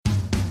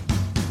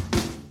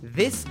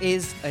This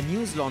is a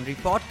News Laundry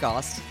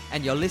podcast,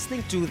 and you're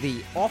listening to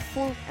the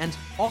Awful and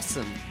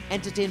Awesome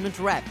Entertainment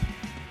Wrap.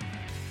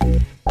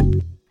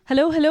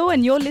 Hello,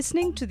 and you're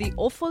listening to the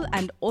Awful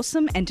and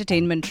Awesome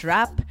Entertainment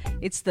Wrap.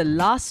 It's the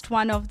last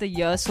one of the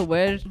year, so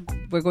we're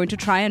going to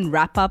try and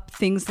wrap up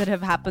things that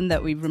have happened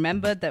that we've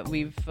remembered, that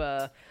we've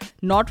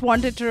not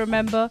wanted to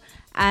remember.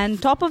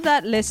 And top of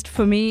that list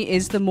for me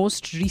is the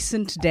most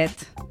recent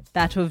death,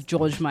 that of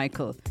George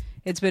Michael.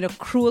 It's been a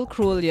cruel,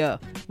 cruel year.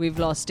 We've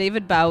lost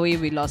David Bowie,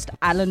 we lost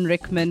Alan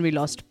Rickman, we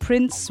lost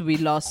Prince, we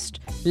lost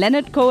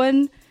Leonard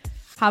Cohen.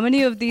 How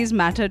many of these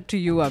mattered to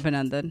you,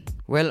 Abhinandan?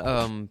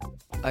 Well,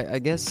 I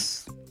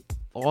guess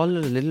all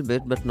a little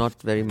bit, but not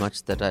very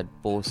much that I'd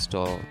post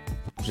or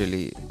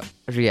really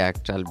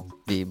react. I'll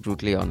be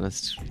brutally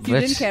honest.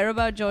 You didn't care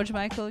about George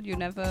Michael? You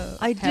never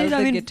held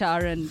the guitar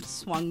and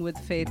swung with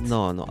faith?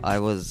 No. I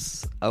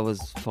was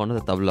fond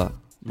of the tabla.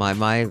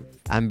 My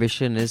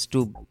ambition is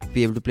to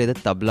be able to play the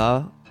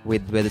tabla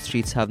with Where the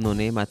Streets Have No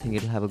Name. I think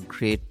it'll have a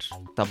great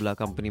tabla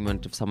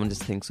accompaniment if someone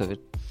just thinks of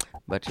it.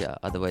 But yeah,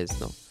 otherwise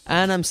no.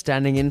 And I'm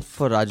standing in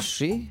for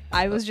Rajashri.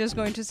 I was just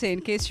going to say, in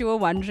case you were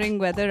wondering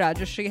whether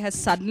Rajashri has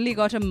suddenly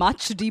got a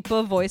much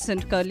deeper voice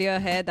and curlier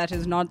hair, that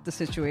is not the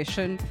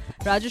situation.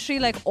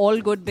 Rajashri, like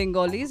all good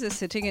Bengalis, is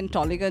sitting in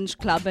Tollygunge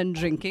Club and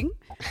drinking.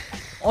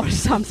 Or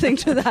something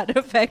to that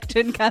effect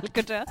in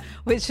Calcutta,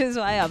 which is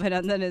why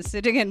Abhinandan is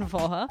sitting in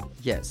for her.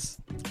 Yes.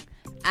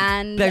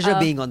 And pleasure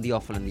being on the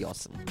Awful and the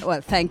Awesome.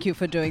 Well, thank you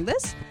for doing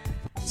this.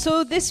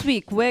 So this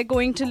week, we're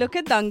going to look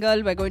at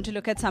Dangal. We're going to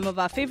look at some of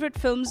our favorite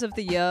films of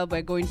the year.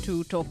 We're going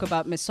to talk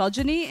about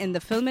misogyny in the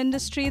film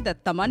industry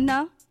that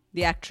Tamanna,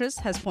 the actress,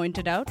 has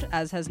pointed out,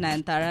 as has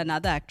Nayanthara,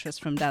 another actress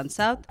from down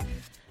south.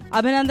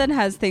 Abhinandan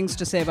has things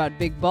to say about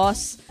Bigg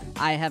Boss.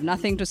 I have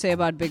nothing to say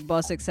about Bigg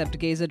Boss except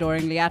gaze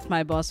adoringly at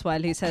my boss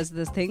while he says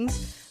these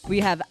things. We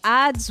have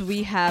ads,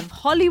 we have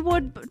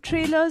Hollywood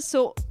trailers,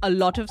 so a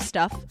lot of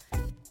stuff.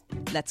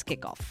 Let's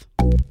kick off.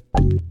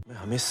 मैं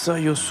हमेशा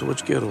ये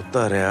सोच के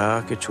रोता रहा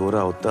कि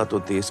छोरा होता तो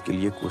देश के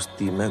लिए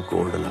कुश्ती में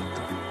गोल्ड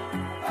लाता।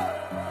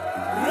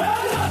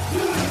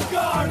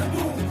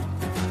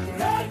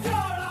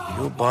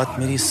 यो बात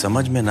मेरी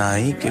समझ में ना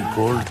आई कि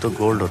गोल्ड तो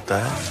गोल्ड होता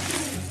है,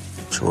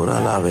 छोरा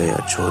लावे या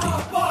छोरी।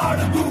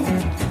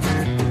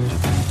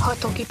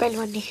 हाथों की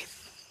पहलवानी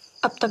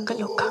अब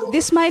दंगल होगा।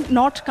 This might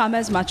not come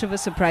as much of a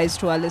surprise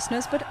to our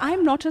listeners, but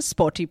I'm not a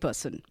sporty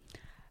person.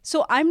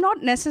 So I'm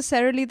not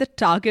necessarily the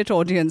target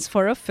audience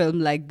for a film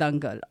like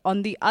Dangal.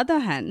 On the other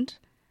hand,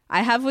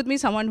 I have with me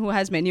someone who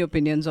has many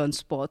opinions on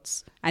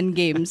sports and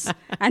games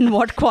and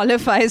what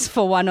qualifies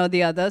for one or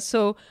the other.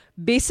 So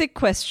basic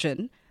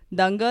question,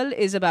 Dangal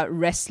is about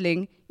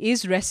wrestling.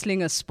 Is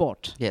wrestling a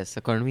sport? Yes,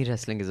 according to me,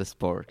 wrestling is a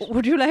sport.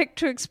 Would you like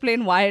to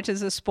explain why it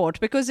is a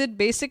sport? Because it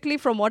basically,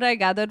 from what I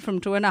gathered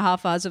from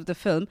 2.5 hours of the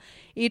film,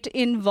 it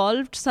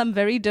involved some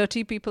very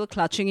dirty people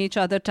clutching each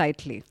other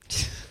tightly.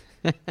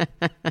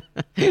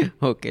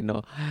 Okay,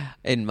 no.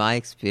 In my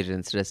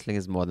experience, wrestling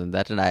is more than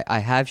that. And I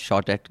have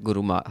shot at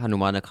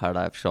Hanuman Akhada.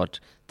 I've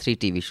shot 3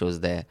 TV shows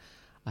there.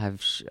 I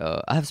have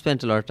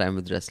spent a lot of time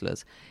with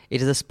wrestlers.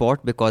 It is a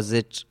sport because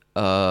it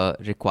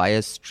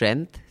requires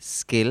strength,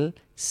 skill,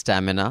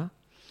 stamina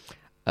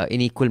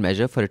in equal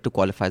measure for it to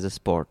qualify as a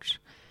sport.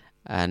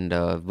 And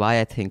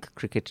why I think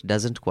cricket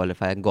doesn't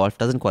qualify, golf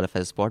doesn't qualify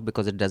as a sport,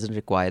 because it doesn't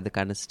require the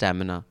kind of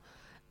stamina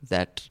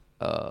that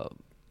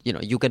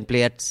you can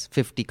play at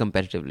 50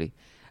 competitively.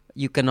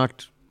 You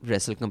cannot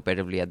wrestle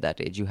competitively at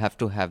that age. You have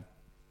to have...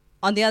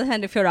 On the other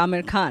hand, if you're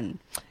Amir Khan,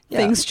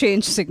 things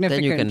change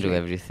significantly. Then you can do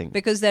everything.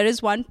 Because there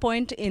is one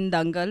point in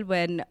Dangal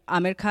when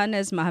Amir Khan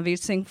as Mahavir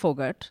Singh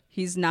Fogart,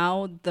 he's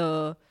now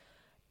the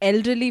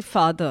elderly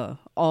father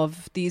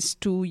of these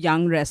 2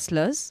 young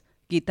wrestlers,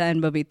 Geeta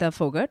and Babita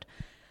Fogart.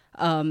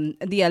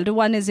 The elder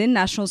one is in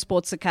National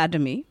Sports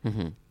Academy,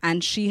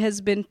 and she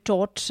has been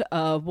taught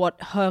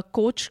what her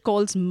coach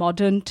calls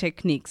modern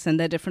techniques, and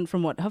they're different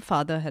from what her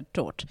father had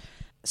taught.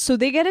 So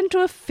they get into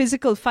a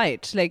physical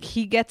fight. Like,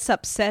 he gets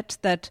upset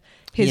that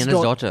his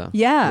daughter.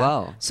 Yeah.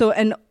 Wow. So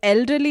an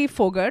elderly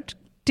Fogart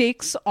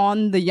takes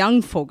on the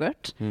young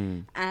Fogart,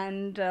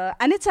 and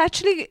it's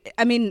actually,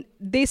 I mean,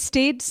 they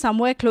stayed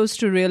somewhere close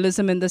to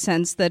realism in the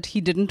sense that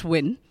he didn't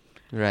win.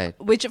 Right.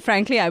 Which,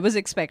 frankly, I was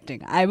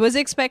expecting. I was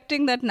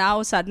expecting that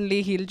now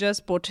suddenly he'll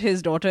just put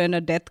his daughter in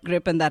a death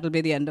grip and that'll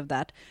be the end of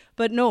that.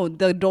 But no,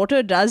 the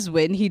daughter does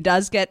win. He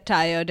does get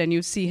tired and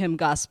you see him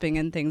gasping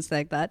and things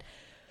like that.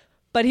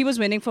 But he was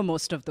winning for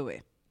most of the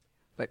way.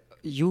 But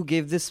you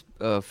gave this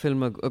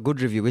film a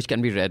good review, which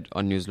can be read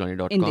on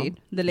newslaundry.com. Indeed.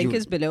 The link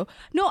is below.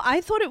 No, I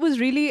thought it was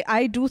really,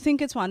 I do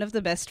think it's one of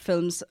the best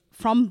films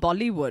from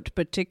Bollywood,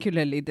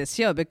 particularly this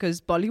year, because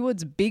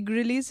Bollywood's big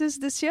releases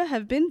this year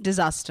have been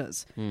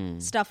disasters.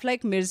 Stuff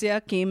like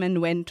Mirzya came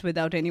and went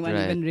without anyone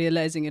even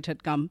realizing it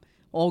had come,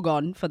 or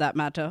gone for that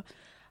matter.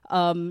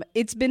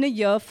 It's been a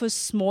year for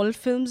small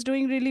films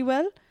doing really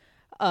well.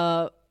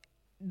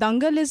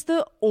 Dangal is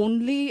the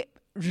only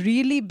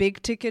really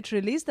big ticket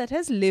release that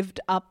has lived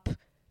up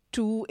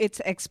to its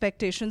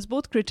expectations,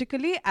 both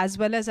critically as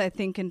well as I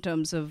think in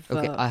terms of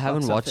Okay, I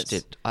haven't box watched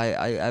office. it.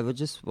 I would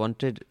just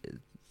wanted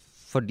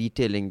for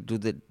detailing.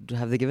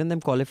 Have they given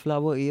them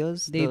cauliflower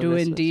ears? They the do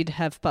wrestlers? indeed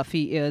have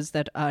puffy ears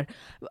that are,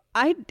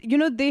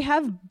 they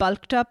have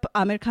bulked up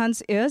Amir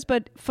Khan's ears,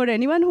 but for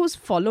anyone who's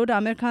followed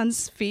Amir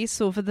Khan's face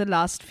over the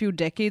last few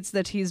decades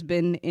that he's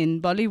been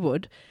in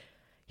Bollywood,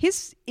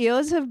 his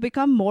ears have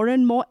become more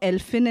and more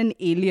elfin and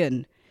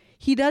alien.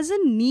 He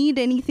doesn't need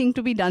anything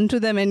to be done to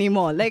them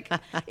anymore. Like,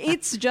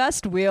 it's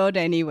just weird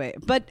anyway.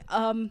 But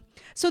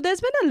so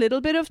there's been a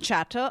little bit of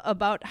chatter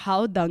about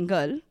how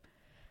Dangal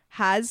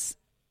has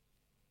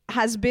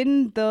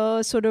been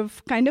the sort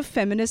of kind of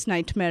feminist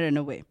nightmare in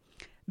a way.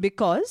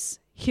 Because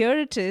here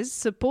it is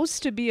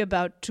supposed to be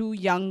about two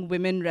young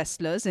women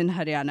wrestlers in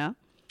Haryana,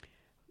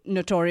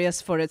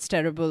 notorious for its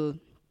terrible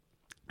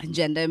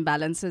gender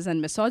imbalances and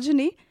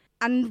misogyny.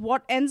 And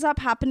what ends up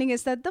happening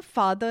is that the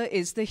father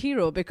is the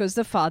hero because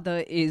the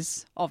father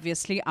is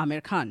obviously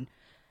Amir Khan.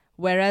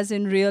 Whereas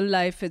in real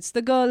life, it's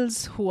the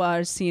girls who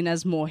are seen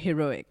as more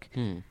heroic.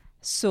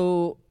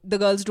 So the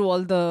girls do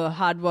all the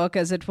hard work,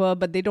 as it were,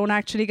 but they don't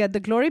actually get the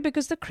glory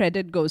because the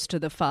credit goes to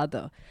the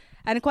father.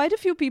 And quite a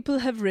few people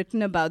have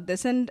written about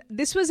this. And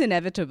this was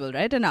inevitable,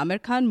 right? An Amir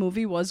Khan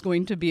movie was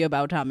going to be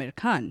about Amir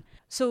Khan.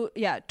 So,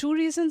 yeah, two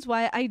reasons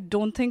why I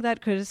don't think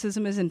that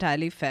criticism is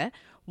entirely fair.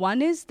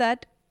 One is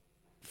that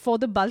for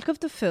the bulk of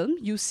the film,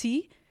 you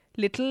see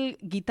little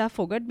Geeta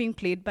Fogart being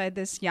played by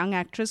this young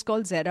actress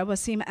called Zaira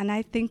Wasim, and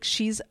I think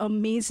she's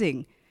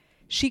amazing.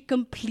 She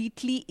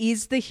completely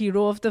is the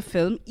hero of the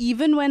film,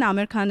 even when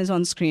Amir Khan is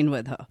on screen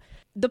with her.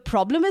 The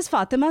problem is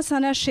Fatima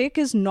Sana Sheikh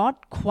is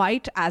not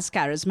quite as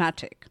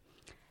charismatic.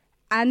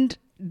 And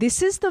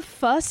this is the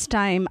first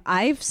time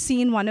I've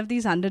seen one of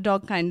these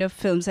underdog kind of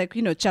films. Like,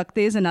 Chak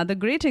De is another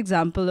great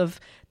example of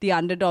the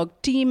underdog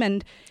team.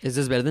 And Is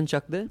this better than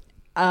Chak De?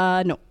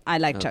 no, I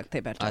like Chak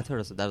De better. I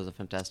thought that was a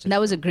fantastic. That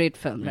was a great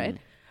film, right?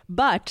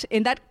 But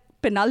in that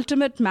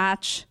penultimate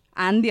match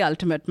and the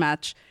ultimate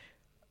match,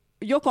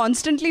 you're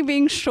constantly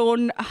being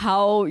shown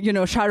how,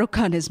 Shah Rukh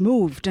Khan is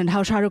moved and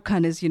how Shah Rukh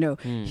Khan is,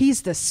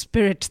 he's the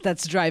spirit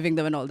that's driving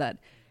them and all that.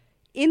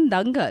 In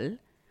Dangal,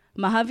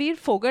 Mahavir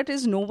Fogart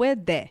is nowhere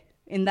there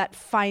in that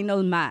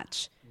final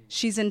match.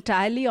 She's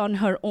entirely on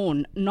her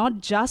own,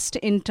 not just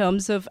in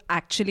terms of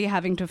actually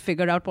having to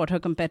figure out what her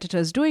competitor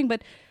is doing,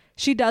 but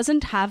she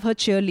doesn't have her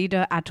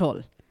cheerleader at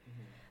all.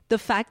 The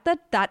fact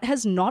that that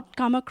has not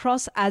come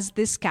across as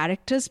this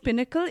character's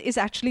pinnacle is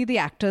actually the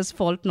actor's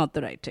fault, not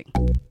the writing.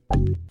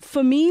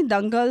 For me,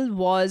 Dangal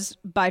was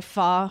by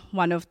far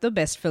one of the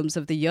best films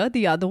of the year.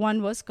 The other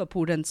one was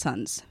Kapoor and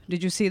Sons.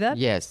 Did you see that?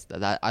 Yes,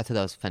 I thought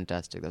that was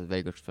fantastic. That was a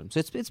very good film. So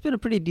it's been a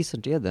pretty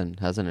decent year then,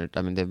 hasn't it?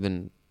 I mean, they've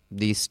been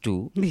these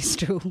two. These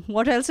two.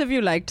 What else have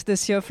you liked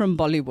this year from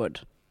Bollywood?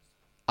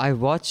 I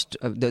watched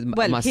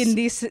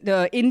Hindi,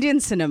 Indian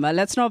cinema.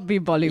 Let's not be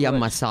Bollywood. Yeah,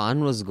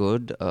 Masan was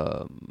good.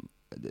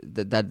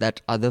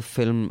 That other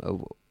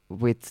film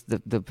with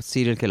the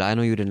serial killer. I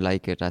know you didn't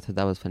like it. I thought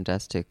that was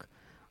fantastic.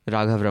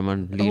 Raghav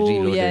Raman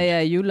Reloaded. Yeah,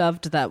 you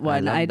loved that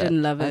one. I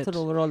didn't love it. I thought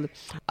overall,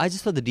 I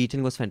just thought the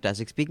detailing was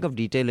fantastic. Speaking of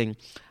detailing,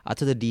 I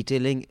thought the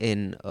detailing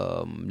in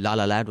La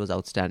La Land was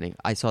outstanding.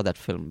 I saw that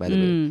film, by the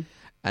way,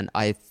 and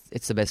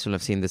it's the best film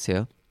I've seen this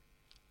year.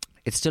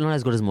 It's still not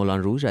as good as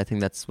Moulin Rouge. I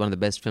think that's one of the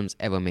best films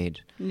ever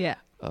made. Yeah.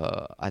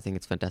 I think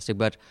it's fantastic.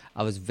 But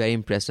I was very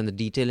impressed. And the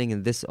detailing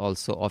in this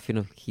also of,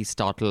 he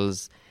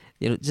startles,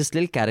 just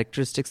little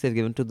characteristics they've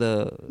given to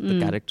the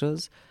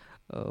characters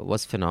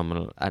was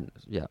phenomenal. And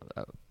yeah.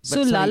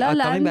 So La La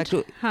Land. Coming back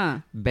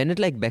to Bennett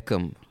Like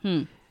Beckham,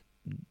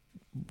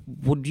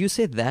 would you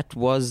say that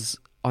was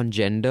on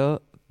gender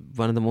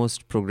one of the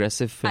most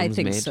progressive films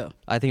made? I think so.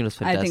 I think it was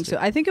fantastic. I think so.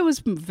 I think it was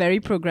very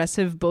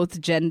progressive,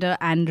 both gender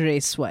and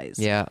race-wise.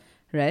 Yeah.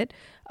 Right?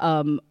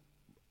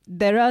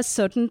 There are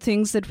certain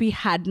things that we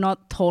had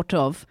not thought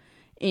of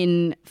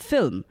in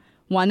film.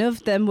 One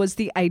of them was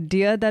the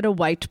idea that a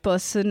white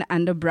person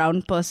and a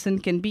brown person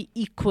can be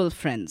equal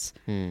friends.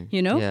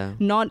 Yeah.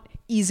 Not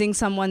easing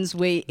someone's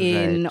way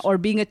in or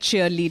being a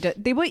cheerleader.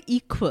 They were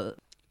equal.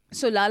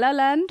 So La La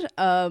Land,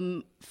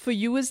 for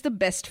you, is the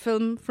best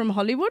film from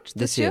Hollywood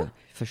this year?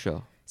 For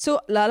sure. So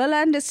La La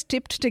Land is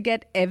tipped to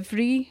get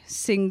every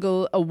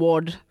single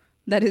award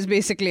that is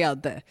basically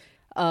out there.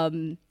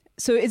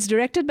 So it's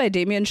directed by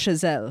Damien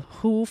Chazelle,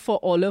 who, for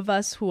all of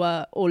us who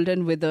are old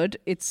and withered,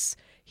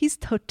 he's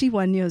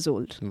 31 years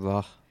old.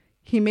 Wow.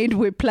 He made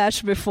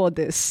Whiplash before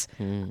this.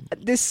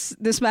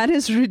 This man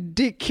is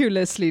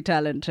ridiculously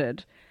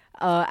talented.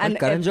 And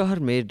Karan Johar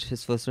made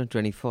his first one at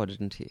 24,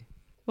 didn't he?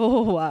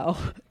 Oh, wow.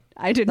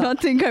 I did not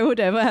think I would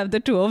ever have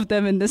the two of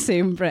them in the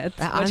same breath.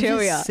 I'm here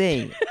we are. just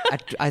saying.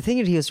 I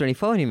think he was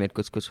 24 when he made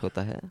Kuch Kuch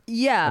Hota Hai.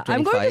 Yeah,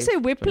 I'm going to say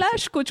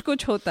Whiplash, Kuch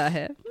Kuch Hota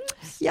Hai.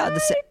 Yeah, the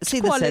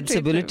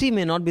sensibility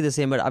may not be the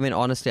same, but I mean,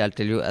 honestly, I'll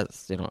tell you,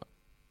 as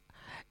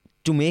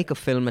to make a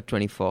film at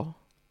 24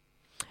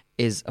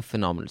 is a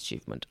phenomenal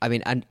achievement. I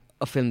mean, and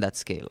a film that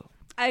scale.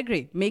 I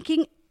agree.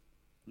 Making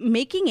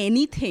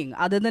anything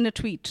other than a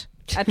tweet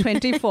at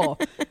 24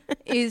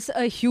 is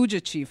a huge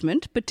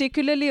achievement,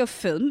 particularly a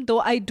film, though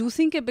I do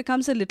think it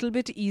becomes a little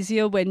bit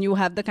easier when you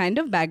have the kind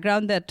of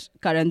background that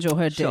Karan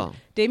Johar did. Sure.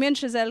 Damien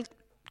Chazelle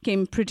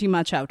came pretty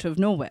much out of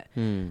nowhere.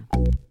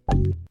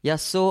 Yeah,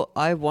 so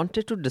I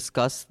wanted to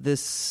discuss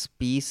this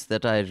piece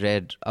that I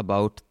read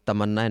about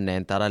Tamanna and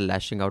Nayanthara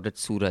lashing out at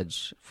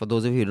Suraj. For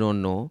those of you who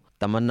don't know,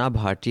 Tamanna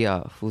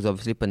Bhatia, who's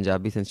obviously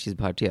Punjabi since she's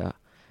Bhatia,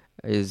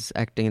 is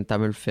acting in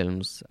Tamil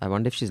films. I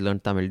wonder if she's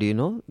learned Tamil. Do you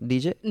know,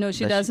 DJ? No,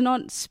 she does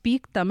not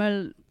speak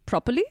Tamil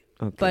properly.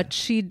 Okay. But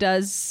she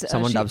does...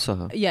 Someone dubs for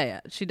her. Yeah,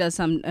 she does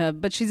some...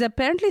 but she's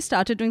apparently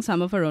started doing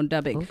some of her own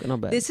dubbing. Okay,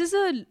 not bad. This is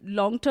a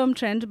long-term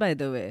trend, by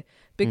the way,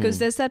 because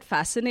there's that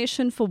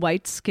fascination for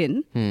white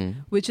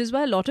skin, which is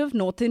why a lot of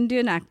North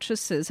Indian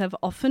actresses have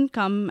often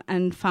come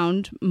and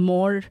found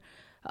more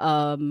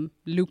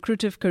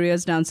lucrative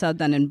careers down south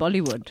than in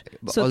Bollywood.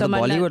 So although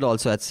Bollywood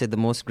also, I'd say the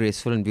most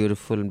graceful and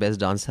beautiful and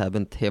best dance have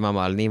been Hema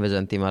Malini,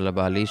 Vajanti Mala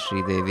Bali,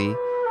 Sri Devi,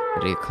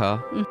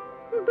 Rekha.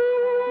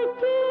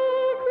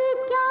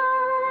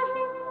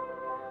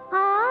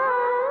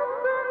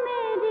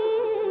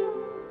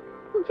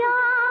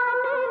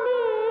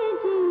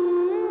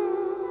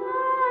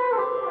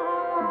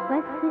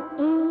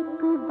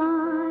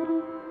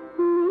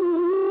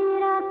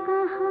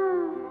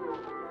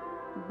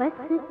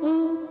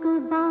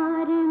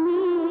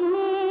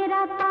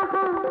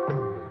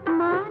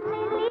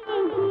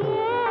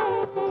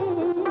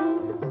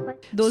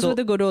 Those were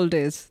the good old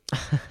days.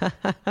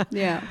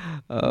 Yeah.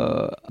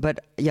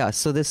 But yeah,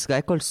 so this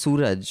guy called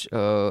Suraj,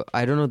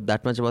 I don't know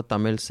that much about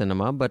Tamil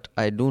cinema, but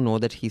I do know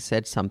that he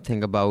said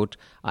something about,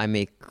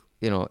 I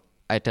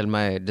tell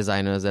my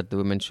designers that the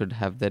women should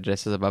have their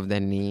dresses above their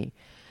knee,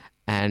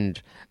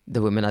 and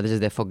the women are just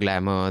there for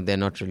glamour. They're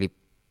not really,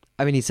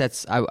 he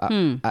says,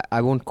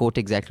 I won't quote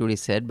exactly what he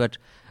said, but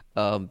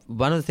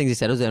one of the things he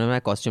said was, when my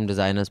costume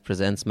designers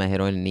presents my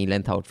heroine in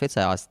knee-length outfits,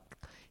 I asked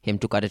him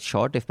to cut it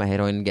short. If my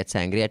heroine gets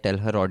angry, I tell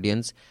her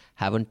audience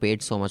haven't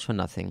paid so much for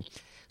nothing.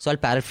 So I'll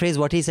paraphrase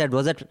what he said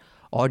was that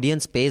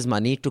audience pays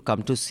money to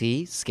come to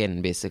see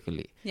skin,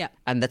 basically. Yeah.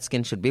 And that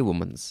skin should be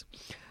woman's.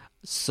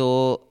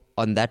 So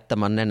on that,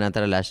 Tamanna and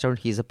Nayanthara lashed out.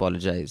 He's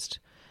apologized.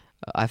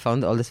 I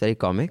found all this very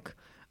comic.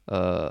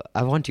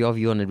 I want your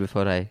view on it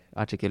before I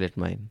articulate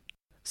mine.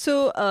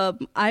 So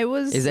I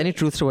was... Is there any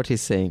truth to what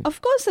he's saying? Of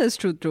course there's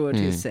truth to what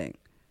he's saying.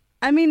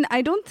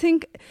 I don't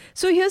think...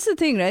 So here's the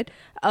thing, right?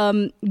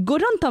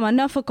 Good on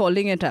Tamanna for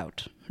calling it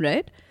out,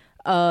 right?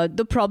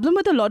 The problem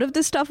with a lot of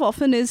this stuff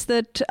often is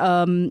that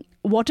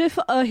what if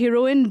a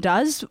heroine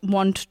does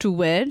want to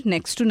wear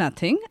next to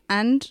nothing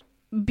and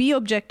be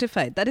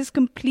objectified? That is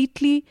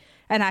completely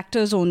an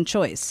actor's own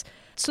choice.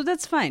 So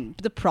that's fine.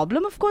 The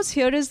problem, of course,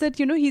 here is that,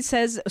 he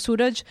says,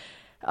 Suraj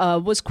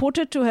was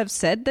quoted to have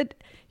said that,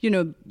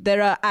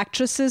 there are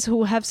actresses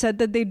who have said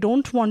that they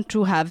don't want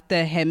to have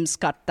their hems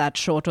cut that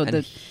short.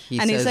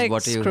 He's like,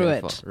 what are you screw here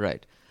it. For?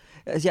 Right.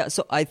 Yeah,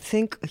 so I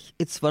think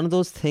it's one of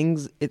those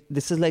things,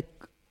 this is like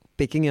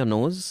picking your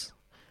nose.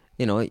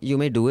 You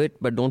may do it,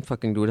 but don't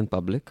fucking do it in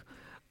public.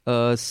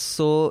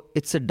 So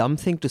it's a dumb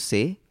thing to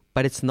say,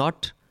 but it's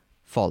not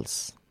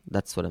false.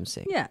 That's what I'm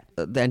saying. Yeah.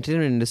 The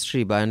entertainment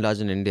industry, by and large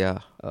in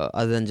India,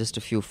 other than just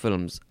a few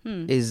films,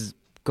 is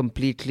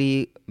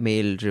completely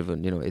male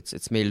driven.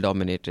 It's male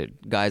dominated.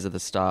 Guys are the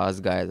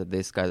stars, guys are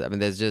this, guys.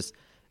 There's just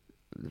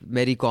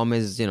Mary Com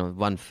is,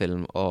 one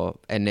film, or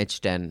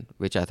NH10,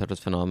 which I thought was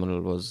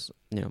phenomenal, was,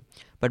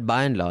 but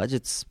by and large,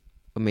 it's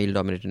a male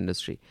dominated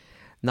industry.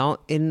 Now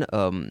in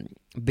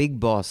Big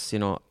Boss,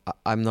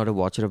 I'm not a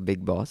watcher of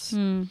Big Boss.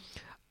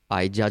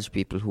 I judge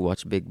people who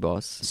watch Big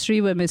Boss. Sri,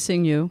 we're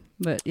missing you,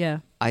 but yeah.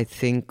 I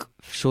think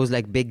shows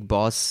like Big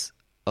Boss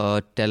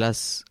tell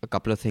us a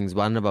couple of things.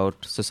 One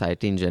about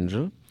society in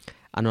general,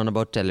 and one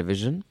about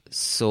television.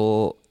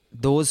 So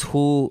those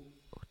who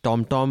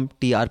tom-tom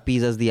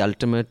TRPs as the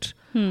ultimate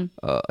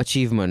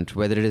achievement,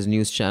 whether it is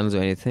news channels or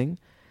anything,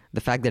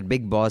 the fact that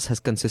Big Boss has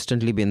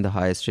consistently been the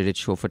highest rated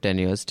show for 10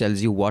 years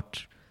tells you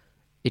what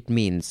it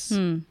means.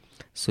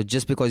 So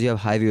just because you have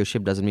high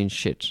viewership doesn't mean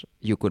shit.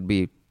 You could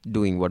be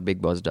doing what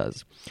Big Boss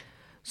does.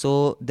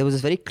 So there was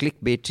this very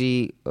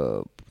clickbaity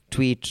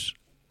tweet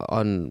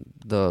on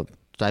the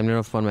timeline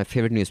of one of my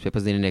favorite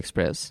newspapers, the Indian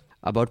Express,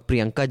 about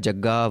Priyanka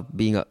Jagga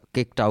being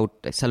kicked out.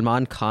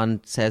 Salman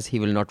Khan says he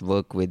will not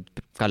work with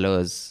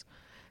colors.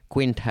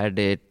 Quint had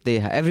it.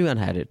 Everyone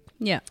had it.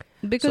 Yeah,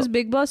 because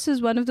Big Boss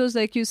is one of those,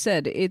 like you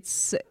said,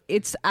 it's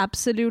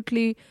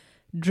absolutely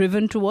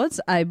driven towards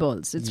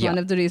eyeballs. It's one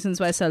of the reasons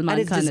why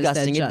Salman Khan is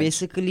disgusting. their It judge.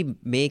 basically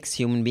makes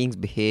human beings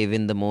behave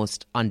in the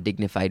most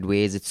undignified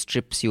ways. It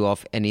strips you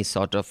of any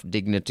sort of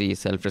dignity,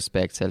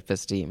 self-respect,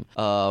 self-esteem.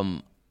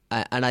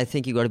 And I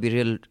think you got to be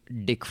a real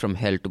dick from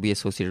hell to be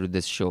associated with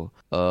this show,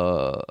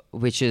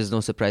 which is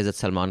no surprise that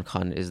Salman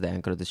Khan is the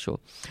anchor of this show.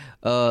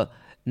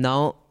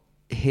 Now,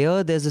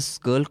 here there's this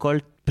girl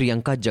called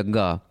Priyanka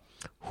Jagga,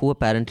 who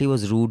apparently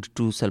was rude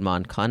to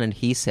Salman Khan, and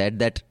he said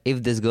that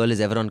if this girl is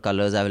ever on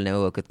Colors, I will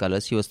never work with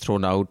Colors. She was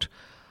thrown out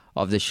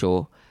of the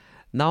show.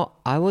 Now,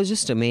 I was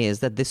just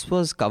amazed that this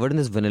was covered in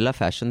this vanilla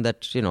fashion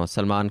that, you know,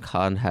 Salman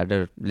Khan had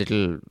a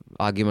little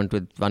argument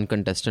with one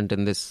contestant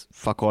in this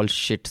fuck-all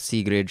shit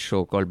C-grade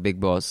show called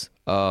Big Boss,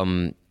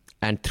 and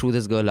threw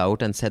this girl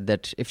out and said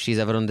that if she's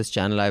ever on this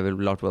channel, I will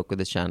not work with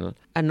this channel.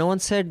 And no one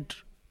said,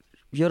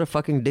 you're a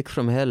fucking dick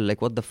from hell.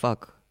 Like, what the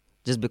fuck?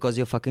 Just because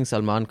you're fucking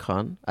Salman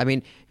Khan? I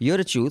mean, you're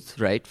a truth,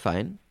 right?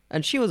 Fine.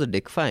 And she was a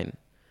dick, fine.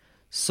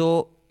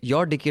 So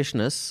your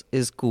dickishness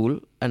is cool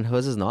and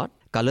hers is not.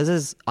 Colors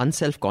is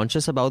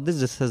unself-conscious about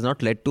this. This has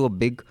not led to a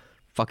big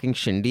fucking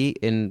shindy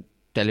in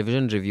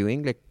television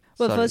reviewing.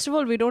 Well, first of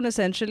all, we don't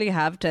essentially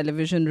have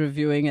television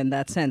reviewing in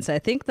that sense. I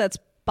think that's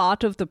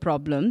part of the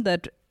problem,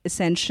 that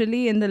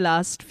essentially in the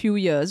last few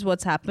years,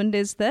 what's happened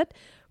is that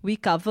we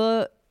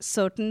cover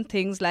certain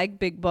things like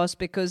Big Boss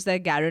because they're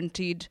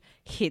guaranteed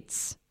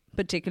hits,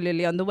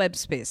 particularly on the web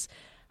space.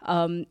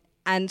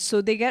 And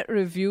so they get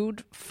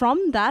reviewed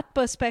from that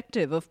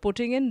perspective of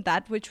putting in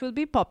that which will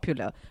be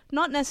popular,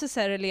 not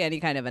necessarily any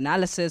kind of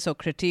analysis or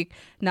critique.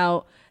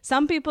 Now,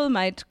 some people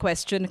might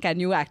question, can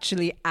you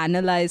actually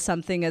analyze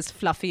something as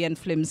fluffy and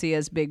flimsy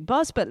as Big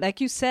Boss? But like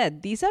you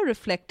said, these are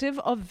reflective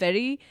of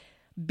very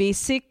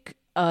basic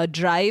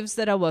drives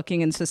that are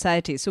working in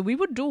society. So we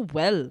would do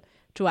well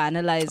to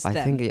analyze them.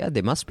 I think, yeah,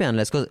 they must be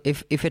analyzed, because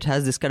if it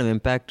has this kind of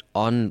impact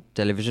on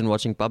television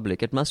watching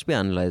public, it must be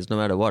analyzed no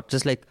matter what.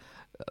 Just like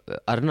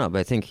Arnab,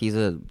 I think he's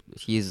a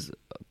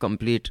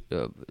complete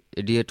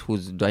idiot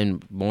who's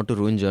doing more to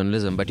ruin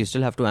journalism, but you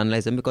still have to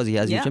analyze him because he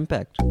has huge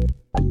impact.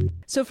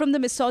 So from the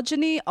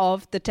misogyny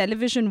of the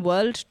television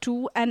world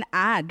to an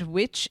ad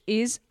which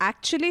is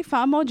actually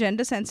far more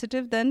gender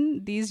sensitive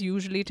than these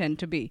usually tend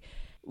to be.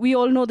 We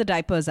all know the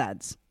diapers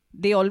ads.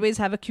 They always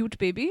have a cute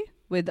baby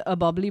with a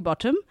bubbly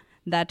bottom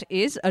that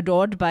is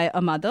adored by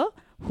a mother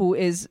who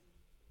is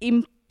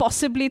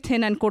impossibly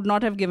thin and could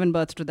not have given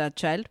birth to that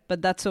child,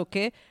 but that's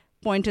okay.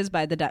 Point is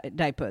by the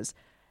diapers.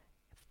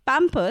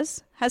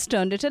 Pampers has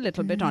turned it a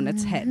little bit on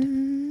its head.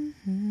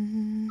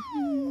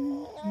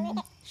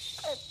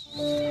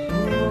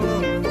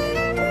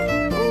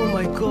 Oh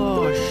my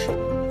gosh.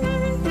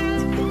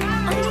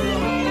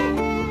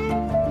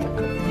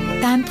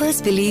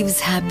 Pampers believes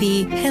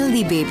happy,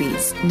 healthy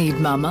babies need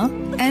mama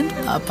and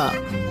papa.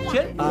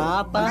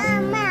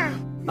 Papa.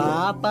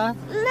 Papa.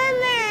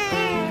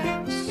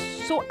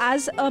 So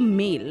as a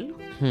male,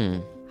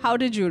 how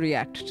did you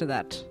react to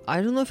that?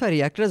 I don't know if I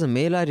reacted as a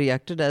male. I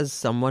reacted as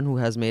someone who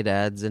has made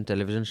ads in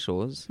television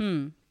shows.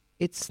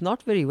 It's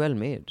not very well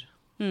made.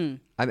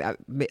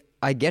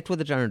 I get what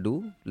they're trying to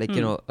do. Like,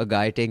 you know, a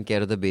guy taking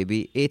care of the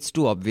baby. It's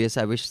too obvious.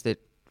 I wish that...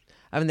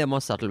 I mean, there are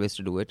more subtle ways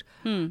to do it.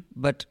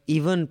 But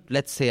even,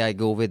 let's say I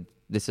go with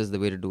this is the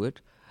way to do it.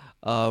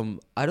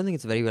 I don't think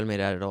it's very well made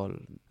at all.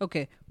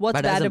 Okay.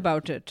 What's bad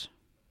about it?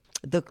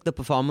 The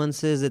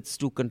performances, it's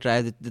too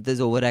contrived.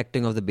 There's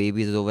overacting of the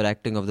babies, there's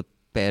overacting of the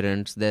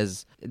parents.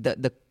 There's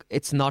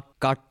it's not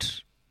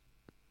cut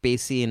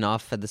pacey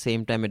enough. At the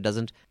same time, it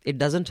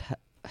doesn't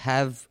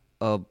have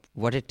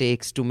what it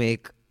takes to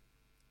make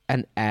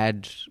an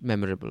ad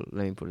memorable.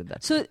 Let me put it that way.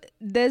 So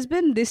there's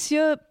been this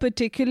year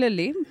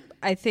particularly,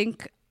 I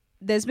think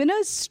there's been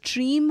a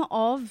stream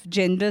of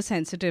gender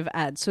sensitive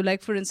ads. So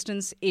like, for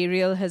instance,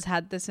 Ariel has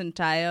had this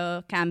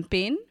entire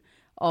campaign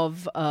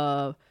of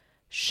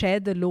Share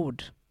the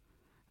Load,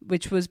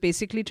 which was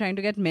basically trying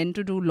to get men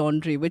to do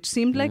laundry, which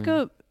seemed like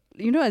a,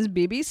 you know, as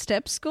baby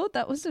steps go,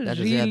 that was a that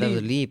was a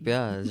leap,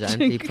 a giant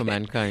leap for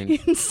mankind.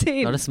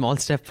 Insane. Not a small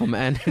step for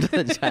man,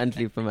 a giant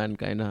leap for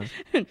mankind.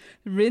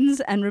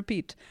 Rinse and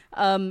repeat.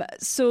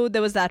 So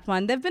there was that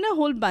one. There have been a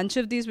whole bunch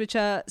of these which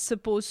are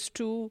supposed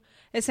to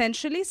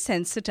essentially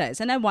sensitize.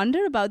 And I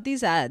wonder about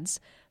these ads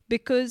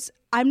because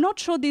I'm not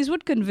sure these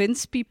would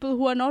convince people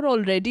who are not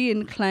already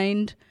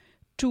inclined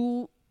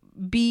to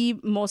be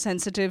more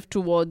sensitive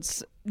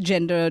towards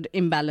gendered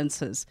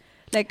imbalances.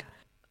 Like,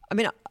 I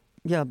mean,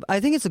 yeah, I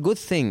think it's a good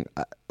thing.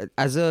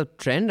 As a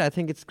trend, I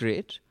think it's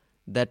great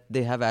that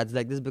they have ads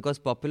like this because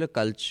popular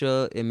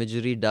culture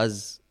imagery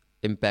does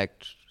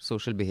impact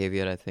social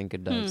behavior. I think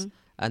it does.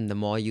 And the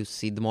more you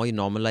see, the more you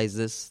normalize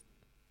this,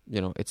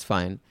 you know, it's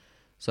fine.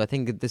 So I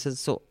think this is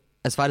so...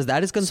 As far as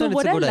that is concerned,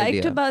 it's a good idea. So what I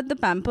liked about the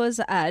Pampers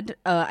ad,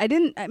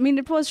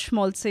 it was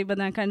schmaltzy, but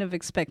I kind of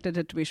expected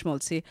it to be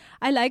schmaltzy.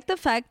 I like the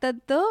fact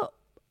that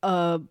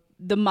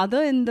the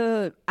mother in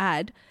the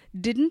ad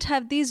didn't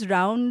have these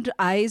round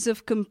eyes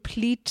of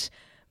complete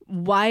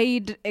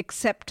wide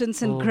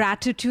acceptance and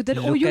gratitude that,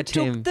 you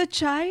took the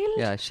child?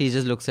 Yeah, she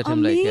just looks at him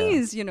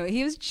Amazed, you know,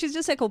 she's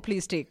just like,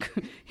 please take,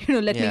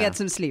 let me get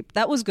some sleep.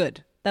 That was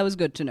good. That was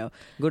good to know.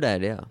 Good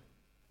idea.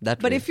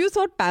 But if you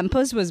thought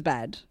Pampers was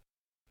bad...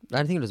 I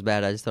don't think it was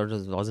bad. I just thought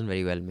it wasn't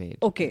very well made.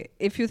 Okay,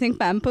 if you think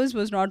Pampers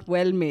was not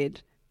well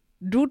made,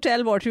 do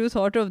tell what you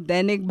thought of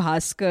Dainik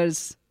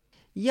Bhaskar's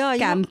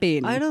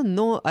campaign. I don't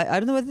know. I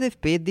don't know whether they've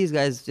paid these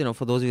guys. You know,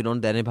 for those of you who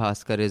don't, Dainik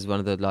Bhaskar is one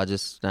of the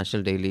largest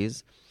national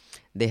dailies.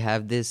 They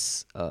have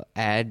this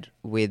ad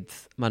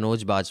with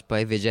Manoj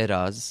Bajpayee, Vijay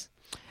Raz.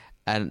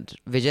 And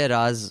Vijay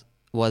Raz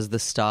was the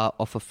star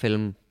of a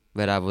film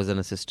where I was an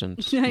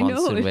assistant,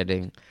 Monsoon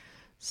Wedding.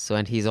 So,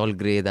 and he's all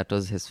grey. That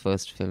was his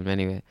first film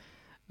anyway.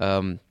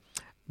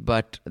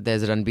 But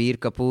there's Ranbir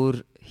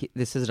Kapoor.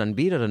 This is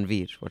Ranbir or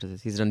Ranveer? What is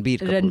this? He's Ranbir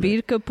Kapoor.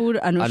 Ranbir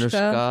Kapoor,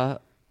 Anushka,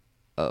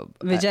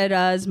 Vijay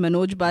Raz,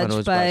 Manoj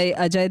Bajpayee,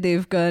 Ajay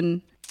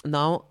Devgan.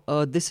 Now,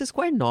 this is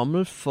quite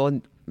normal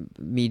for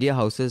media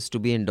houses to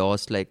be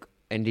endorsed, like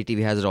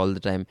NDTV has it all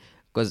the time.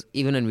 Because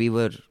even when we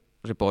were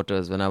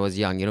reporters, when I was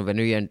young, when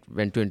we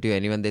went to interview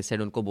anyone, they said,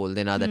 unko bol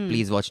dena that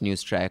please watch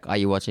News Track. Are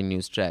you watching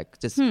News Track?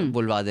 Just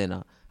bulwa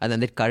dena. And then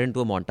they'd cut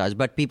into a montage.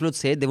 But people would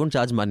say they won't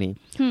charge money.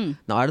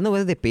 Now, I don't know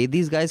whether they pay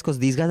these guys, because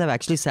these guys have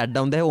actually sat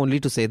down there only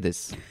to say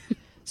this.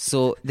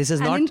 So this is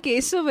not... And in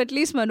case of at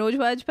least Manoj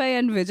Bajpayee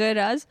and Vijay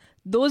Raz,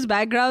 those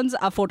backgrounds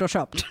are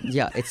photoshopped.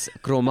 Yeah, it's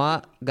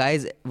chroma.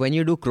 Guys, when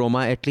you do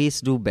chroma, at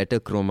least do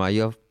better chroma.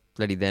 You have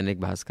bloody Dainik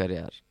Bhaskar,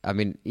 yaar. I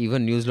mean,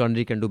 even News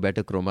Laundry can do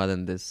better chroma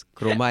than this.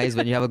 Chroma is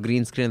when you have a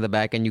green screen in the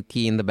back and you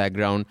key in the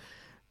background.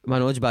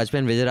 Manoj Bajpayee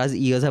and Vijay Raz's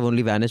ears have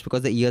only vanished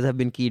because the ears have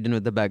been keyed in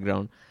with the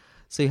background.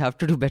 So you have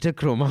to do better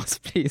chromas,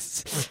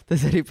 please.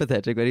 That's very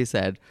pathetic, very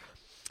sad.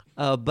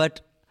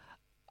 But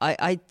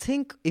I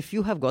think if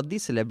you have got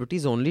these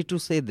celebrities only to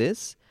say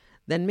this,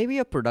 then maybe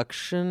your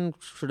production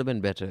should have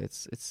been better.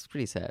 It's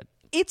pretty sad.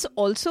 It's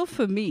also,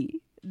 for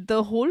me,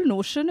 the whole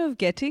notion of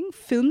getting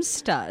film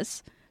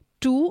stars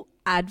to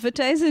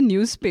advertise a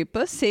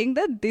newspaper saying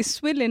that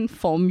this will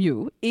inform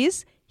you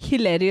is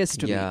hilarious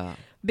to me.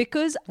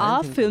 Because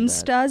our film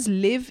stars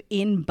live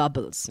in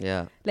bubbles.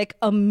 Yeah. Like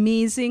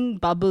amazing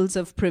bubbles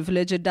of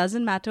privilege. It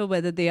doesn't matter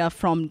whether they are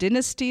from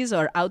dynasties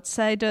or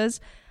outsiders.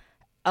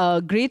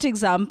 A great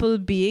example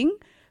being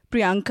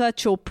Priyanka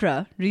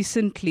Chopra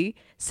recently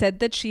said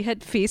that she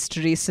had faced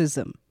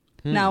racism.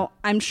 Now,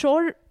 I'm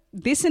sure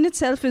this in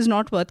itself is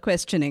not worth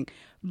questioning.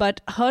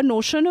 But her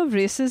notion of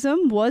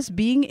racism was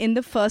being in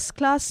the first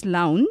class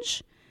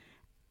lounge.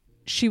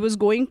 She was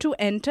going to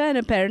enter and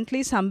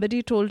apparently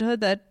somebody told her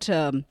that...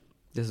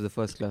 this is the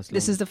first class lounge.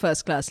 This is the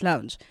first class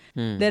lounge.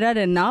 There are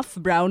enough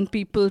brown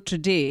people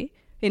today.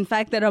 In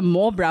fact, there are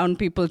more brown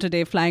people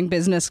today flying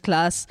business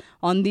class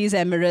on these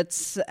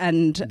Emirates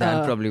and...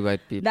 Than probably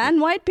white people. Than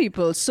white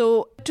people.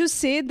 So to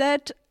say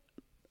that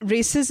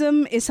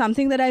racism is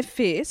something that I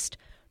faced,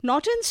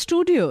 not in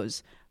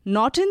studios,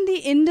 not in the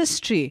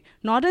industry,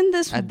 not in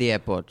this... At the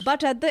airport.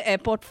 But at the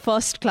airport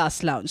first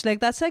class lounge.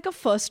 Like that's like a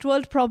first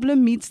world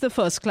problem meets the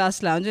first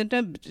class lounge.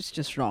 And it's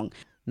just wrong.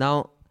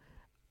 Now,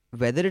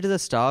 whether it is a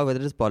star, whether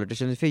it is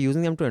politicians, if you're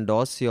using them to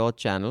endorse your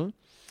channel,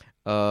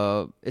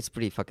 it's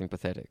pretty fucking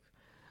pathetic.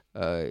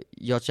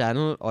 Your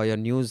channel or your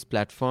news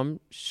platform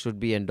should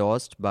be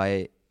endorsed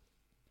by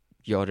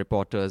your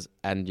reporters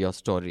and your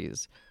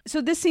stories.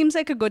 So this seems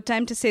like a good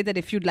time to say that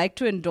if you'd like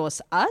to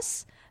endorse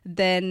us,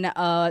 then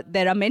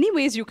there are many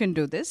ways you can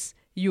do this.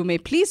 You may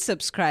please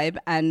subscribe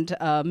and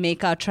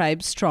make our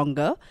tribe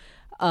stronger.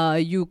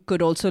 You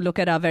could also look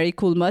at our very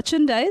cool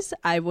merchandise.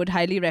 I would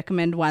highly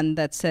recommend one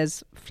that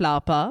says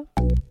Flower Power.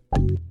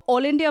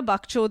 All India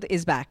Bakchod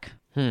is back.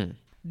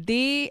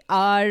 They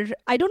are,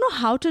 I don't know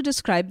how to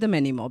describe them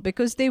anymore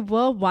because they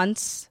were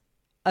once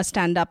a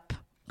stand-up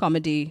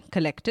comedy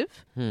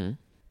collective.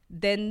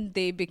 Then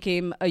they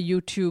became a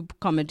YouTube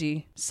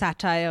comedy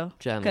satire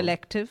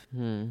collective.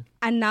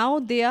 And now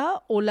they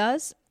are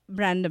Ola's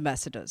brand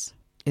ambassadors.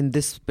 In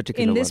this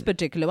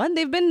particular one.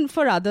 They've been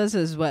for others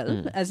as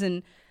well. As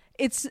in,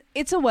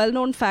 it's a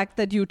well-known fact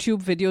that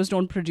YouTube videos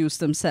don't produce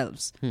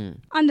themselves.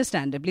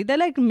 Understandably. They're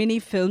like mini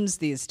films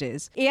these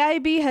days.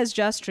 AIB has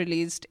just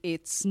released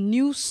its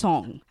new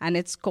song and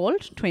it's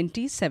called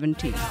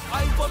 2017.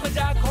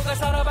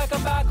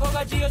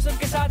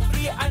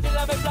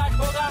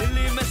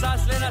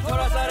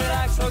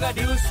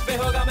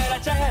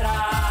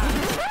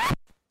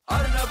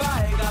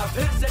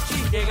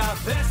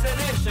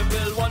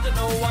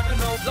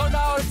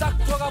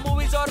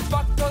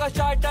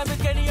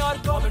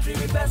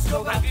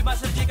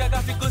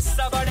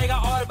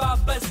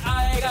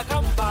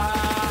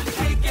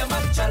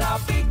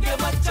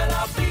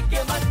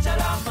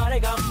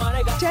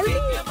 Tell me,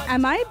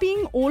 am I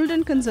being old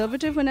and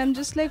conservative when I'm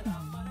just like,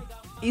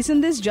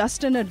 isn't this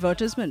just an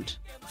advertisement?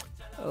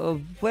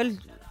 Well,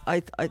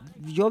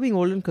 you're being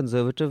old and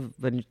conservative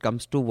when it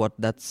comes to what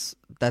that's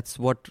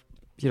what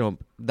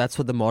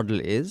the model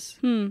is.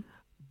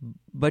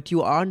 But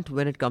you aren't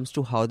when it comes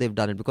to how they've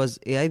done it, because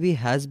AIB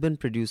has been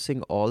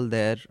producing all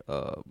their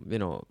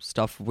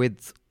stuff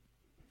with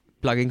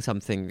plugging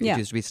something. It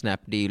used to be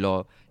Snapdeal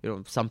or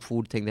some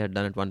food thing they had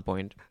done at one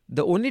point.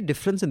 The only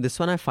difference in this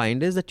one I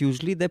find is that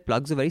usually their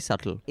plugs are very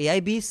subtle.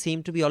 AIB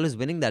seem to be always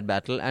winning that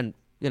battle, and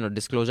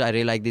disclosure, I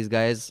really like these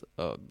guys.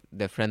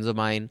 They're friends of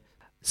mine,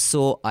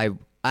 so I'm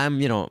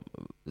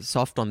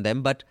soft on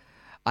them. But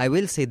I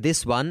will say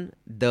this one,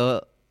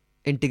 the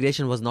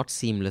integration was not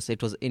seamless.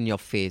 It was in your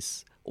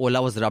face.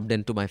 Ola was rubbed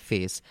into my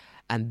face.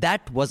 And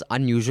that was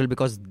unusual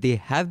because they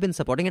have been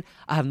supporting it.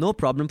 I have no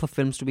problem for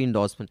films to be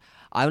endorsement.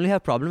 I only have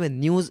a problem when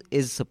news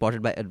is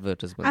supported by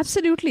advertisements.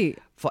 Absolutely.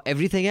 For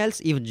everything else,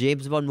 even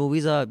James Bond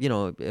movies are,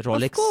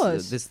 Rolex, of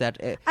course. this, that.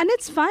 And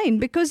it's fine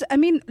because,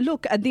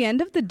 look, at the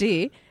end of the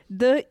day,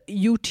 the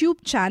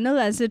YouTube channel,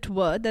 as it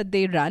were, that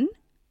they run,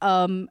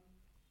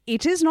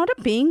 it is not a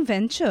paying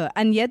venture,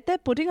 and yet they're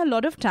putting a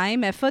lot of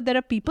time, effort. There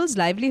are people's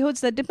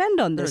livelihoods that depend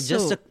on this.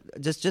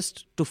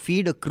 Just to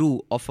feed a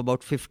crew of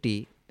about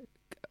 50,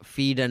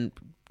 feed and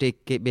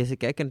take basic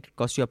care can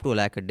cost you up to $1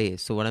 lakh a day.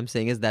 So what I'm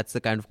saying is that's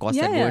the kind of cost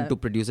that go into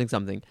producing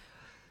something.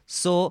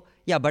 So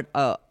yeah, but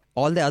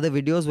all the other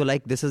videos were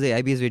like, this is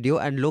AIB's video,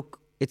 and look,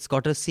 it's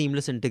got a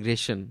seamless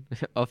integration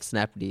of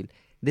Snapdeal.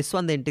 This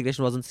one, the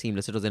integration wasn't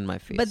seamless. It was in my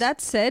face. But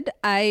that said,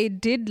 I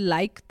did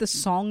like the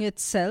song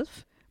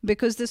itself,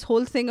 because this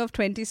whole thing of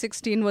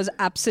 2016 was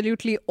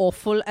absolutely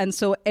awful. And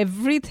so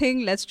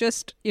everything, let's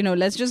just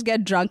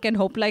get drunk and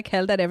hope like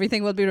hell that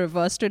everything will be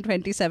reversed in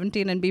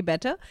 2017 and be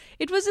better.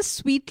 It was a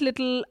sweet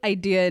little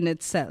idea in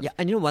itself. Yeah,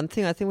 and one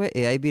thing I think where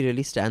AIB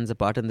really stands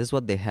apart, and this is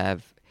what they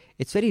have,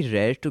 it's very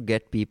rare to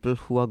get people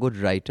who are good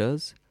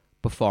writers,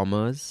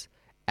 performers,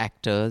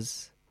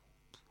 actors,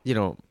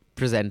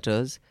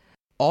 presenters.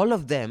 All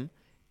of them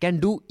can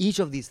do each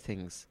of these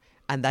things.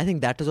 And I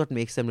think that is what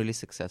makes them really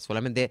successful.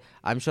 I mean,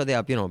 I'm sure they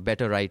are,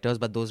 better writers,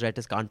 but those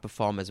writers can't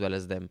perform as well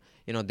as them.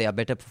 They are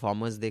better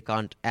performers. They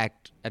can't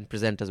act and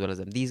present as well as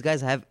them. These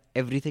guys have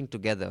everything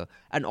together,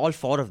 and all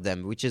four of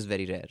them, which is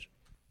very rare.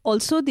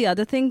 Also, the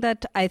other thing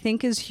that I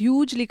think is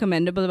hugely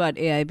commendable about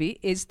AIB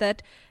is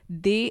that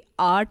they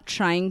are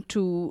trying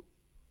to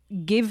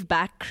give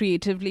back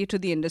creatively to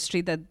the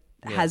industry that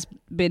has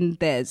been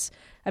theirs.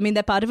 I mean,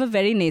 they're part of a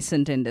very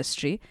nascent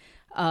industry.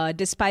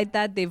 Despite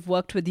that, they've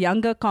worked with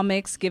younger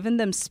comics, given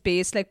them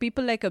space, like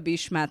people like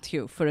Abish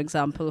Mathew, for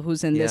example,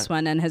 who's in this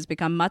one and has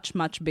become much,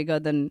 much bigger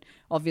than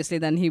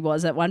he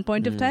was at one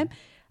point of time.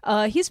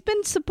 He's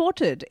been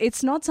supported.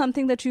 It's not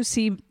something that you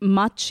see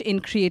much in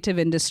creative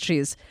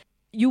industries.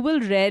 You will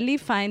rarely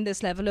find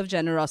this level of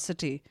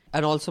generosity.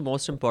 And also,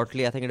 most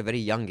importantly, I think at a very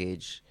young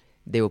age,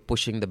 they were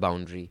pushing the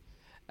boundary.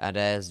 And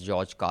as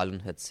George Carlin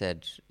had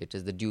said, it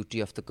is the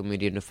duty of the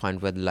comedian to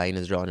find where the line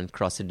is drawn and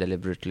cross it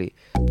deliberately.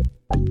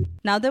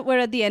 Now that we're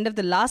at the end of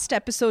the last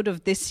episode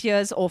of this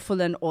year's Awful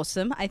and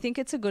Awesome, I think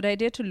it's a good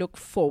idea to look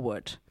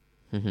forward.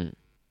 Mm-hmm.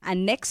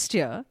 And next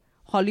year,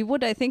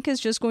 Hollywood, I think, is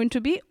just going to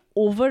be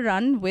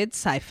overrun with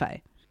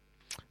sci-fi.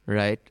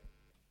 Right.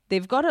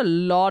 They've got a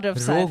lot of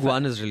sci-fi. Rogue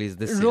One is released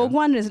this year. Rogue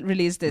One is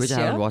released this year.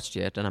 Which I haven't watched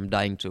yet, and I'm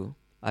dying to.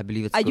 I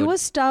believe it's good. Are you a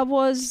Star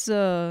Wars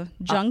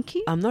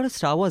junkie? I'm not a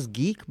Star Wars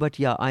geek, but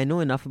yeah, I know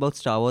enough about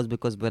Star Wars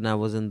because when I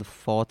was in the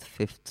 4th,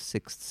 5th,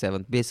 6th,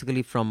 7th,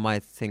 basically from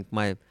my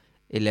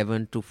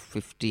 11 to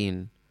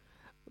 15,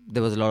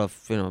 there was a lot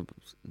of,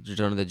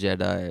 Return of the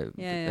Jedi,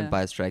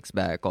 Empire Strikes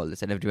Back, all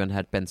this, and everyone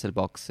had pencil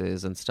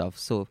boxes and stuff.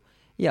 So,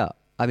 yeah,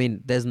 I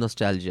mean, there's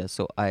nostalgia.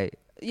 So I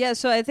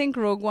think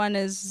Rogue One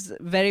is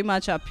very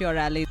much up your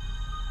alley.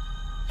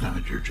 I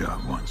had your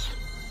job once.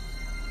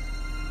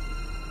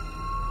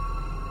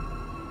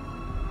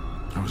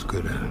 I was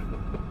good at it.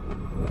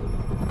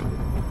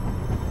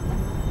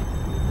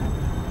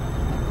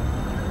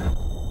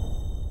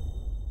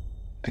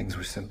 Things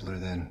were simpler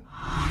then.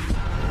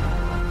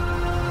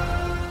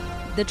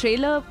 The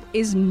trailer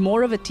is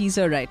more of a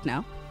teaser right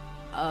now,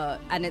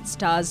 and it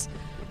stars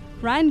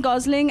Ryan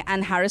Gosling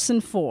and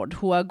Harrison Ford,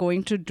 who are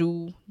going to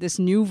do this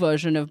new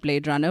version of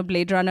Blade Runner.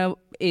 Blade Runner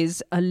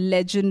is a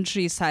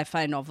legendary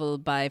sci-fi novel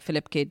by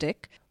Philip K.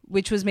 Dick,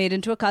 which was made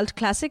into a cult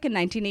classic in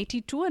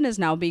 1982 and is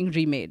now being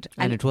remade.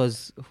 And it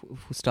was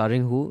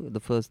starring who? The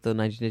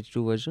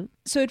 1982 version?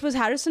 So it was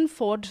Harrison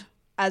Ford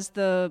as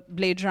the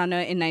Blade Runner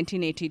in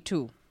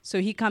 1982. So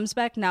he comes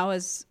back now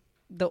as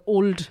the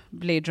old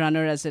Blade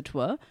Runner, as it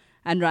were,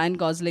 and Ryan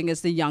Gosling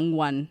is the young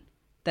one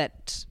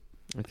that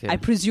I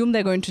presume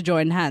they're going to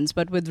join hands,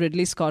 but with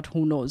Ridley Scott,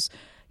 who knows?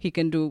 He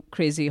can do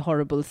crazy,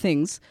 horrible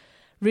things.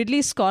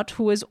 Ridley Scott,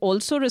 who is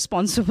also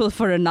responsible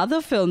for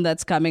another film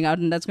that's coming out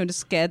and that's going to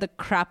scare the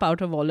crap out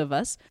of all of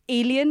us,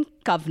 Alien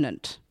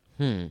Covenant.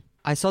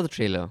 I saw the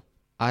trailer.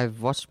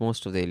 I've watched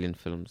most of the Alien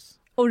films.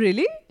 Oh,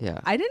 really? Yeah.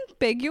 I didn't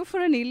peg you for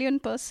an alien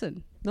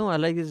person. No, I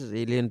like this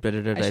Alien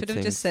Predator type I should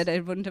have just said I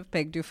wouldn't have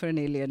pegged you for an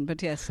alien,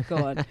 but yes, go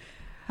on.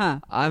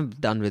 I'm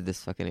done with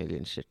this fucking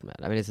alien shit, man.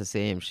 I mean, it's the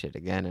same shit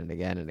again and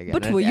again and again.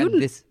 But were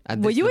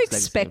you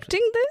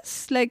expecting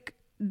this? Like,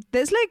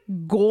 there's like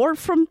gore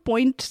from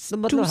 0.2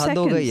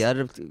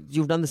 seconds.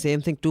 You've done the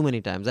same thing too many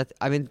times.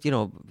 I mean,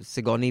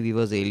 Sigourney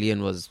Weaver's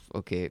Alien was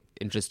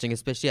interesting,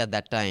 especially at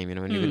that time.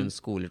 When you were in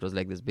school, it was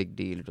like this big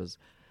deal.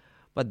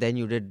 But then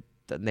you did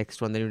the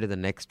next one, then you did the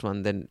next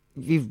one. Then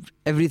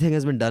everything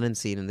has been done and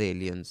seen in the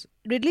Aliens.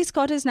 Ridley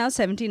Scott is now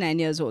 79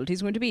 years old.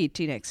 He's going to be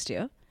 80 next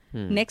year.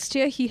 Next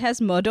year, he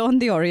has Murder on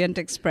the Orient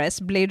Express,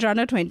 Blade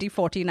Runner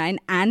 2049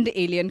 and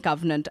Alien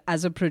Covenant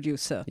as a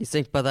producer. He's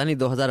saying, पता नहीं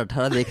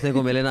 2018 देखने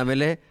को मिले ना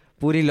मिले,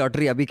 पूरी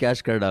lottery अभी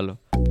cash कर डालो.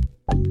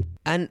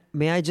 And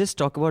may I just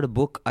talk about a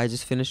book I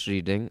just finished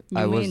reading?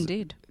 I was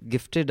indeed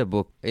gifted a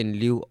book in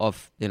lieu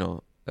of,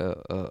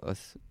 a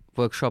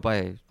workshop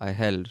I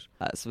held.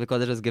 So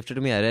because it was gifted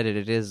to me, I read it.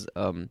 It is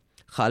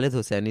Khalid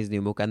Hosseini's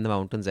new book, And the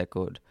Mountains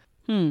Echoed.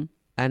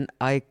 And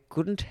I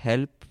couldn't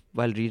help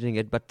while reading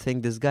it, but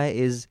think this guy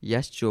is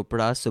Yash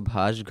Chopra,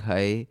 Subhash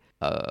Ghai,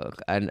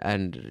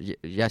 and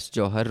Yash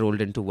Johar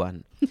rolled into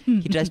one.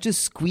 He tries to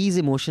squeeze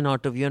emotion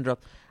out of you and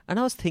drop. And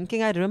I was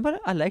thinking, I remember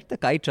I liked the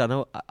Kite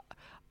Runner.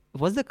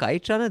 Was the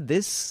Kite Runner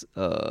this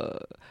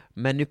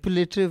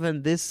manipulative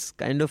and this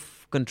kind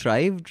of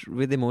contrived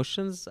with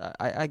emotions?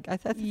 I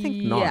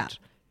think not.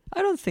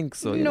 I don't think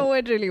so. No,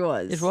 it really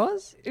was. It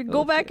was?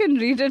 Go back and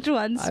read it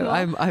once more.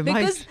 I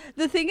because might.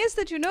 the thing is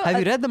that, Have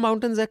you read The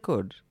Mountains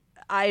Echoed?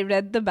 I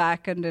read the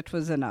back and it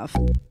was enough.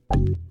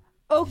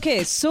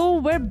 Okay, so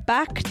we're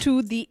back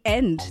to the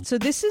end. So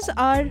this is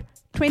our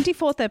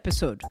 24th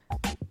episode.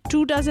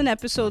 24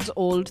 episodes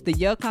old. The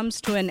year comes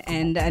to an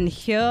end. And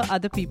here are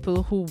the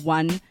people who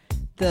won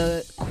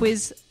the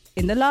quiz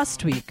in the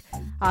last week.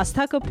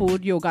 Astha Kapoor,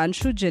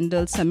 Yoganshu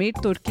Jindal, Sameer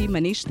Turki,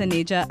 Manish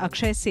Taneja,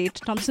 Akshay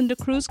Seth, Thompson de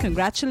Cruz,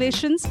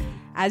 congratulations.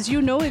 As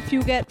you know, if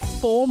you get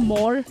 4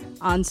 more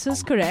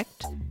answers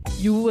correct,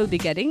 you will be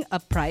getting a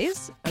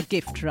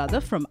gift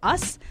from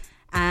us.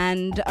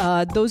 And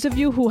those of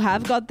you who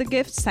have got the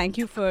gifts, thank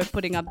you for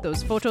putting up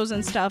those photos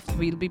and stuff.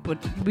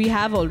 We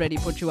have already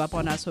put you up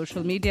on our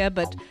social media,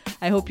 but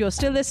I hope you're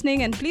still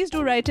listening, and please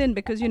do write in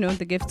because,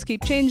 the gifts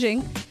keep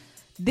changing.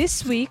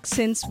 This week,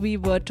 since we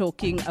were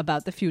talking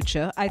about the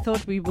future, I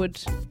thought we would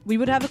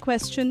have a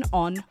question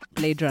on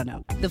Blade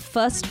Runner, the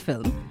first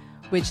film,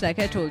 which, like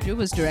I told you,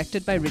 was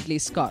directed by Ridley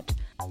Scott.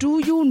 Do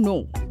you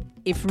know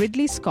if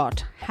Ridley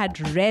Scott had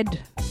read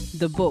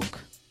the book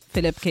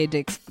Philip K.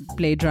 Dick's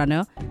Blade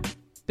Runner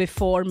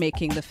before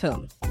making the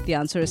film? The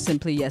answer is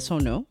simply yes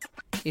or no.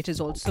 It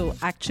is also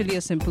actually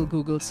a simple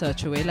Google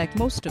search away, like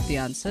most of the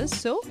answers.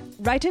 So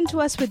write in to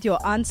us with your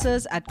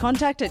answers at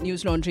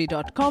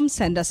contact@newslaundry.com.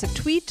 Send us a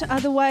tweet.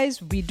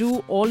 Otherwise, we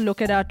do all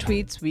look at our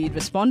tweets. We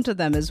respond to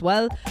them as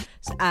well.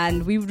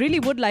 And we really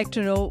would like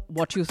to know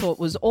what you thought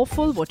was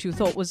awful, what you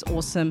thought was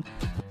awesome.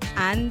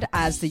 And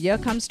as the year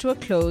comes to a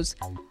close,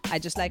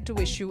 I'd just like to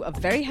wish you a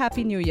very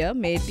happy new year.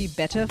 May it be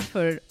better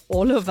for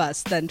all of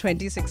us than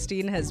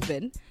 2016 has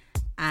been.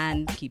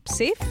 And keep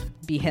safe,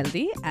 be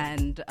healthy,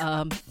 and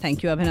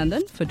thank you,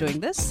 Abhinandan, for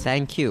doing this.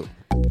 Thank you.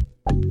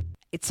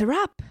 It's a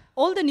wrap.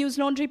 All the News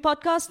Laundry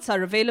podcasts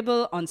are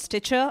available on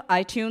Stitcher,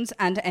 iTunes,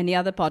 and any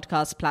other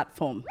podcast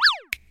platform.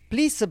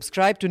 Please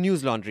subscribe to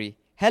News Laundry.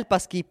 Help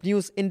us keep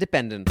news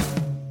independent.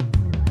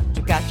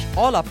 To catch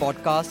all our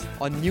podcasts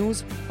on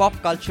news, pop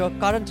culture,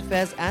 current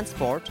affairs, and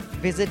sport,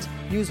 visit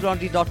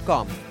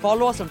newslaundry.com.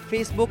 Follow us on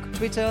Facebook,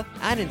 Twitter,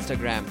 and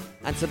Instagram,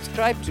 and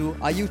subscribe to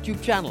our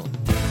YouTube channel.